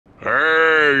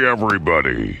Hey,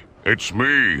 everybody. It's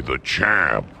me, the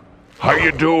champ. How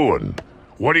you doing?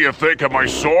 What do you think of my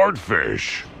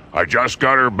swordfish? I just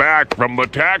got her back from the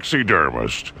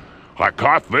taxidermist. I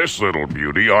caught this little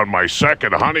beauty on my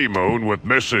second honeymoon with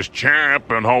Mrs.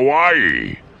 Champ in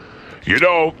Hawaii. You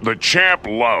know, the champ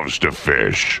loves to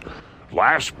fish.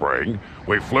 Last spring,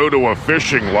 we flew to a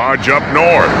fishing lodge up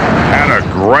north. Had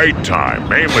a great time,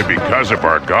 mainly because of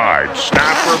our guide,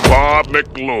 Snapper Bob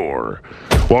McClure.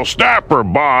 Well, Snapper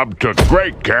Bob took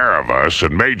great care of us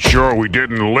and made sure we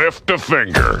didn't lift a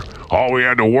finger. All we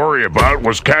had to worry about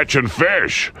was catching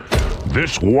fish.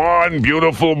 This one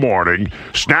beautiful morning,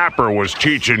 Snapper was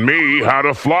teaching me how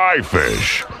to fly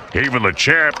fish. Even the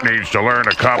champ needs to learn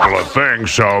a couple of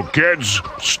things, so kids,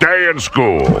 stay in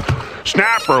school.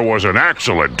 Snapper was an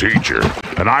excellent teacher,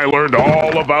 and I learned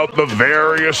all about the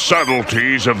various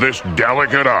subtleties of this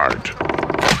delicate art.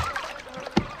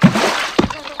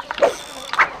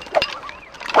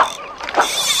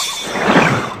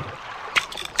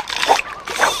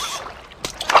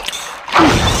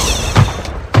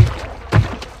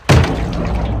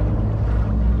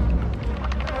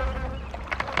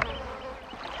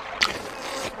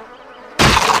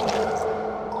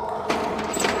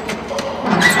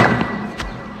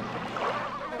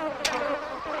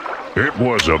 It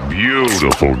was a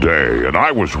beautiful day, and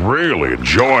I was really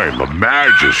enjoying the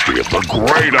majesty of the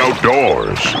great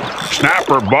outdoors.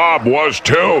 Snapper Bob was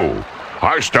too.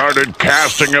 I started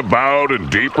casting about in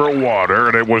deeper water,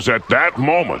 and it was at that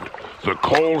moment the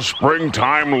cold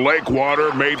springtime lake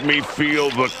water made me feel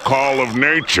the call of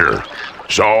nature.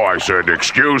 So I said,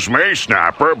 "Excuse me,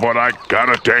 Snapper, but I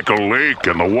gotta take a leak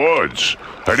in the woods."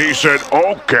 And he said,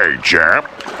 "Okay, champ.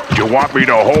 Do you want me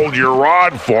to hold your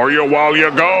rod for you while you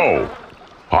go?"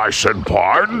 I said,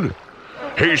 "Pardon?"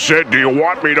 He said, "Do you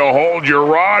want me to hold your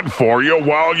rod for you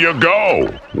while you go?"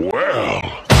 Well,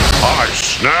 I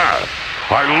snap.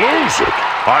 I lose it.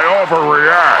 I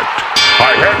overreact.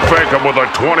 I head fake him with a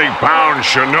 20-pound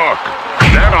Chinook.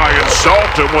 Then I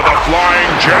insult him with a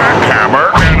flying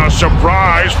jackhammer and a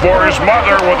surprise for his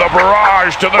mother with a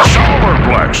barrage to the solar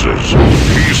plexus.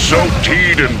 He's so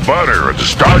teed in butter and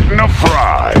starting to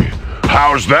fry.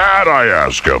 "How's that?" I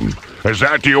ask him. "Is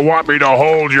that do you want me to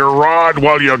hold your rod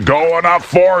while you're going up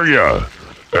for you?"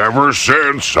 Ever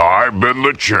since, I've been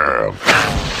the champ.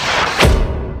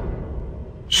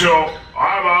 So,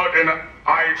 I'm out and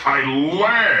I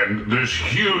land this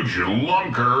huge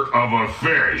lunker of a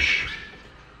fish.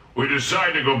 We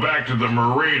decide to go back to the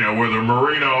marina where the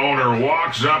marina owner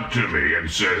walks up to me and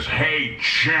says, "Hey,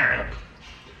 champ,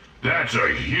 that's a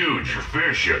huge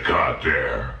fish you caught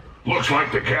there. Looks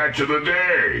like the catch of the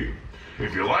day.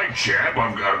 If you like, champ,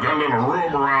 I've got a little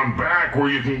room around back where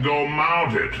you can go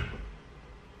mount it."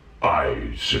 I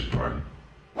said, "Pardon?"